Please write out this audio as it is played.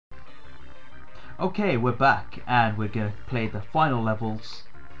Okay, we're back and we're gonna play the final levels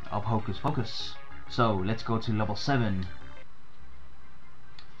of Hocus Pocus. So let's go to level 7.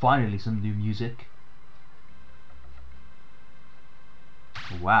 Finally some new music.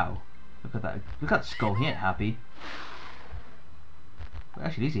 Wow. Look at that. Look at Skull, he ain't happy.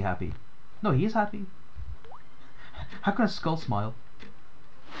 Actually, is he happy? No, he is happy. How can a Skull smile?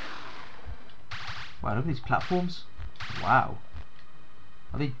 Wow, look at these platforms. Wow.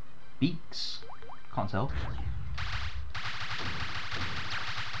 Are they beaks? Can't tell.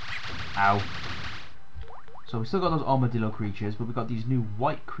 Ow. So we still got those armadillo creatures, but we got these new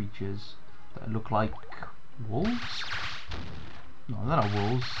white creatures that look like wolves? No, they're not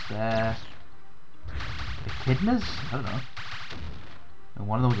wolves. They're echidnas? I don't know. And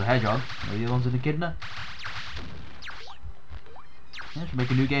one of them was a hedgehog. Maybe the other one's an echidna. Yeah, should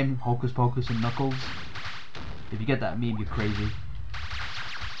make a new game, Hocus Pocus and Knuckles. If you get that meme, you're crazy.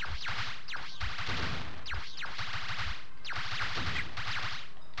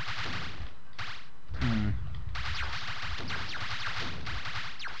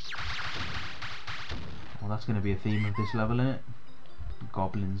 Well, that's going to be a theme of this level, isn't it?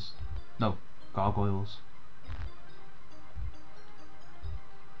 Goblins. No, gargoyles.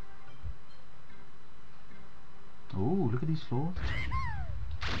 Ooh, look at these floors.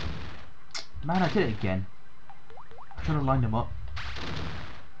 Man, I did it again. I should have lined them up.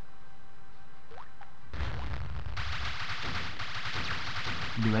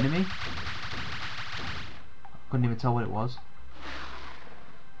 New enemy? Couldn't even tell what it was.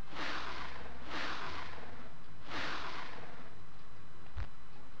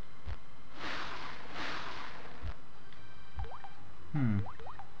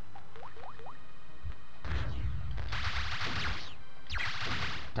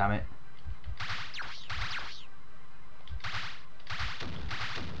 Damn it.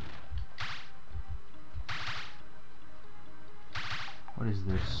 What is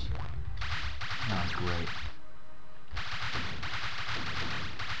this? Oh, great.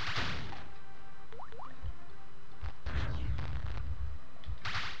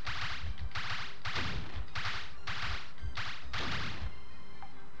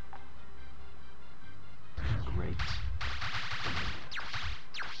 Great.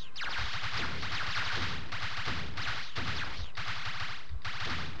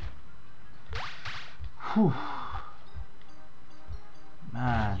 Whew.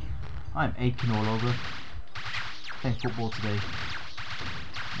 Man, I'm aching all over. Playing football today.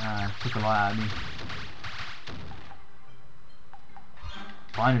 Man, took a lot out of me.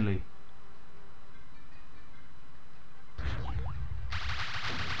 Finally.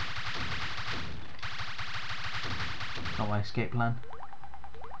 Not my escape plan.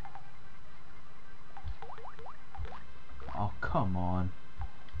 Oh, come on.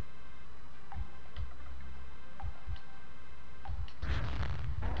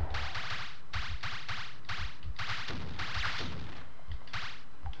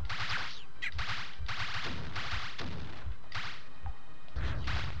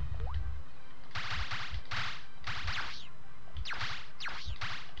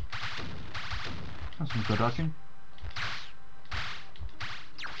 That's some good dodging.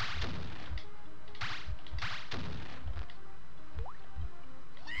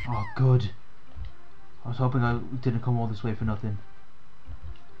 Oh, good. I was hoping I didn't come all this way for nothing.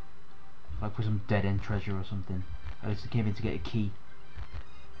 Like for some dead end treasure or something. At least I came in to get a key.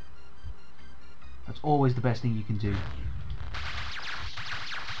 That's always the best thing you can do.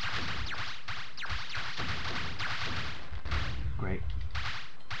 Great.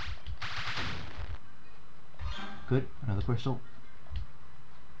 Good, another crystal.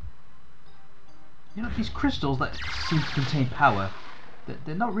 You know, these crystals that seem to contain power,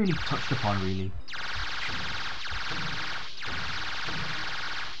 they're not really touched upon, really.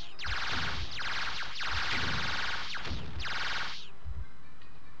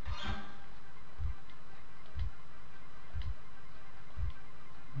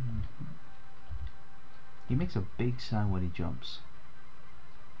 He makes a big sound when he jumps.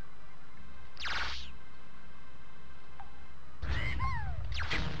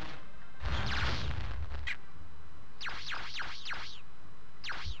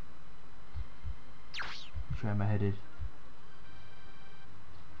 Where am I headed?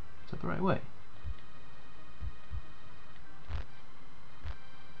 Is that the right way?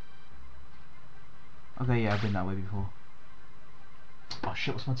 Okay, yeah, I've been that way before. Oh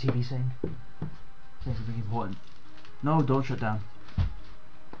shit, what's my TV saying? Saying something important. No, don't shut down.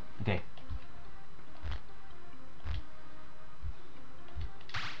 Okay.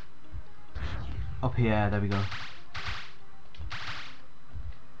 Up here, there we go.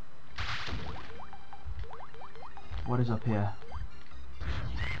 What is up here?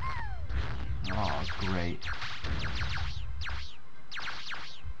 Oh, great.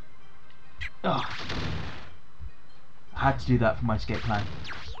 Ugh. I had to do that for my escape plan.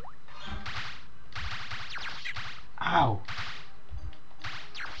 Ow!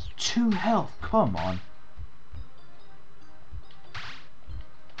 2 health, come on.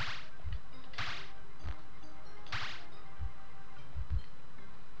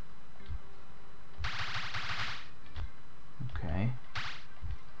 Okay.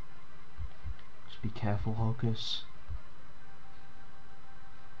 Just be careful, Hocus.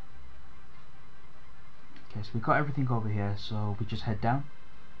 Okay, so we've got everything over here, so we just head down.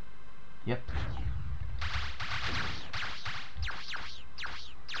 Yep.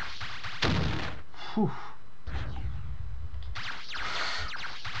 Whew.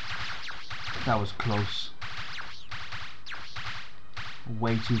 That was close.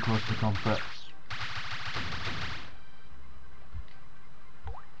 Way too close for comfort.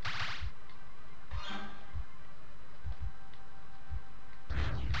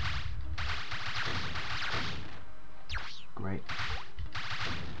 Great.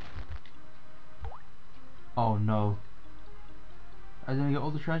 Oh no. I didn't get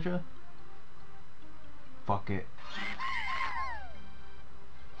all the treasure? Fuck it.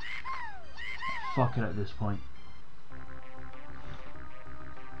 Fuck it at this point.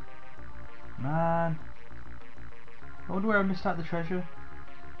 Man. I wonder where I missed out the treasure.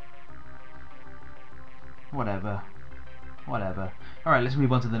 Whatever. Whatever. Alright, let's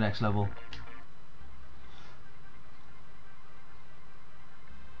move on to the next level.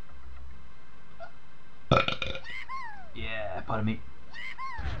 Yeah, pardon me.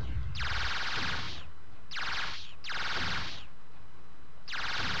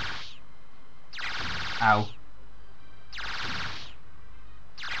 Ow.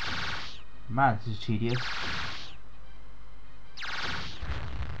 Man, this is tedious.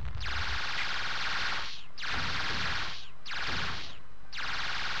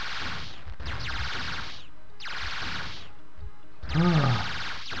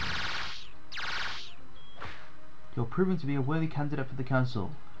 You're proving to be a worthy candidate for the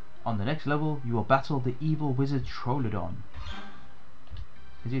council. On the next level, you will battle the evil wizard Trollodon.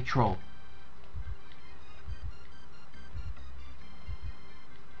 Is he a troll?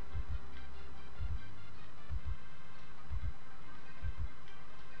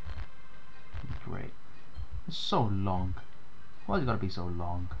 Great. It's so long. Why has it got to be so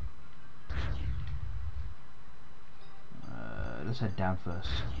long? Let's head down first.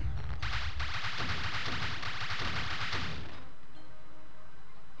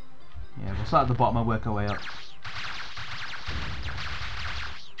 Yeah, we'll start at the bottom and work our way up.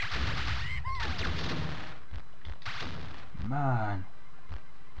 Man.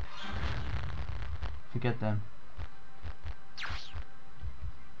 Forget them.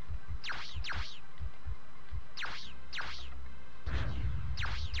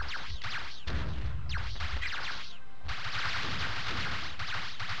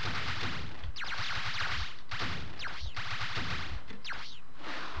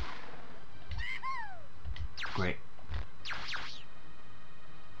 Great.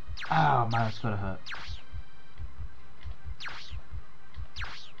 Oh man, that's gotta hurt.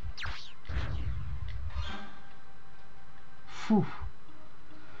 Phew.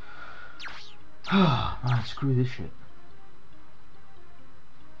 Man, screw this shit.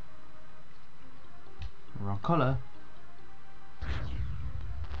 Wrong colour.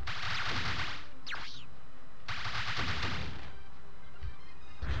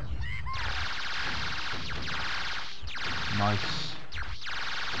 Nice.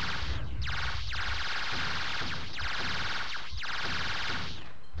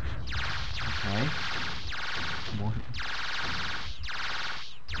 Okay. More.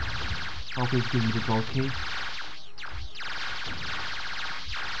 Hopefully give me the gold key.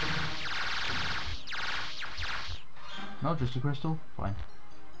 No, just a crystal? Fine.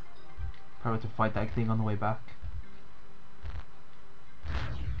 Probably have to fight that thing on the way back.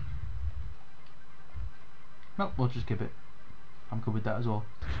 No, we'll just skip it. I'm good with that as well.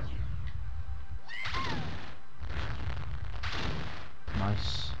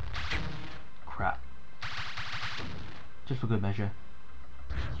 Nice. Crap. Just for good measure.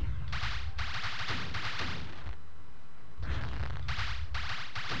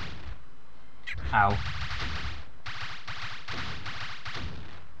 Ow.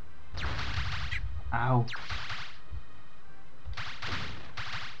 Ow.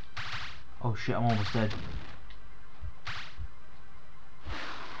 Oh shit, I'm almost dead.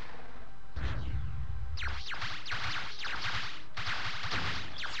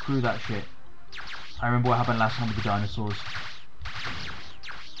 Screw that shit. I remember what happened last time with the dinosaurs.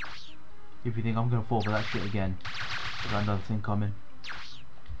 If you think I'm gonna fall for that shit again, I've got another thing coming.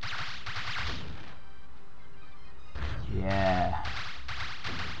 Yeah.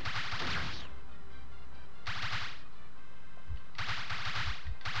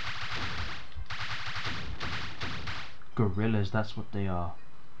 Gorillas, that's what they are.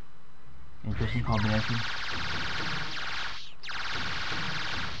 Interesting combination.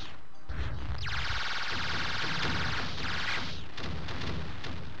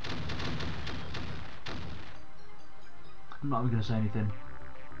 I'm not even gonna say anything.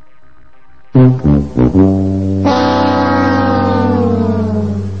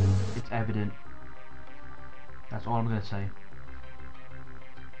 It's evident. That's all I'm gonna say.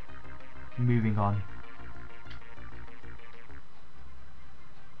 Moving on.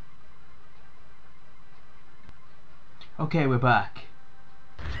 Okay, we're back.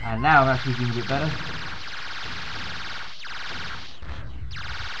 And now I'm actually doing a bit better.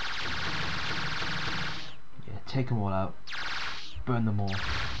 Yeah, take them all out. Burn them all.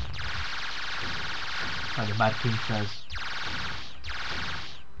 Like the Mad King says.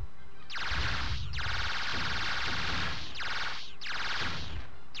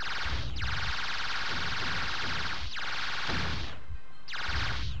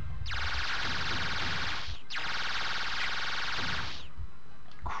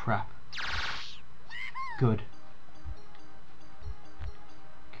 Crap. Good.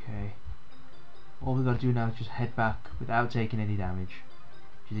 Okay. All we gotta do now is just head back without taking any damage.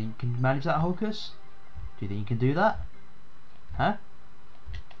 Do you think you can manage that, Hocus? Do you think you can do that? Huh?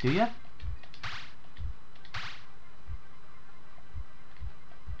 Do ya?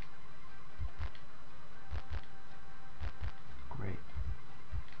 Great.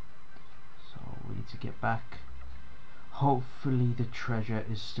 So we need to get back. Hopefully the treasure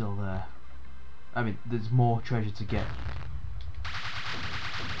is still there. I mean, there's more treasure to get.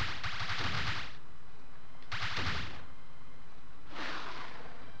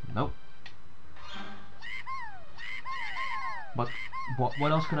 Nope.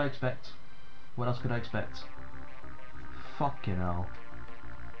 What else could I expect? What else could I expect? Fucking hell.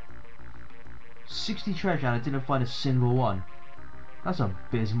 60 treasure and I didn't find a single one. That's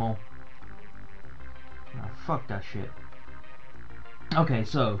abysmal. Nah, fuck that shit. Okay,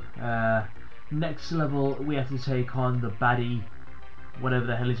 so next level we have to take on the baddie, whatever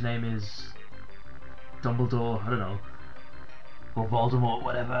the hell his name is, Dumbledore, I don't know, or Voldemort,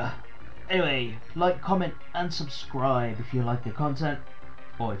 whatever. Anyway, like, comment and subscribe if you like the content,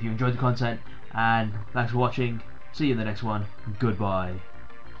 or if you enjoyed the content, and thanks for watching. See you in the next one. Goodbye.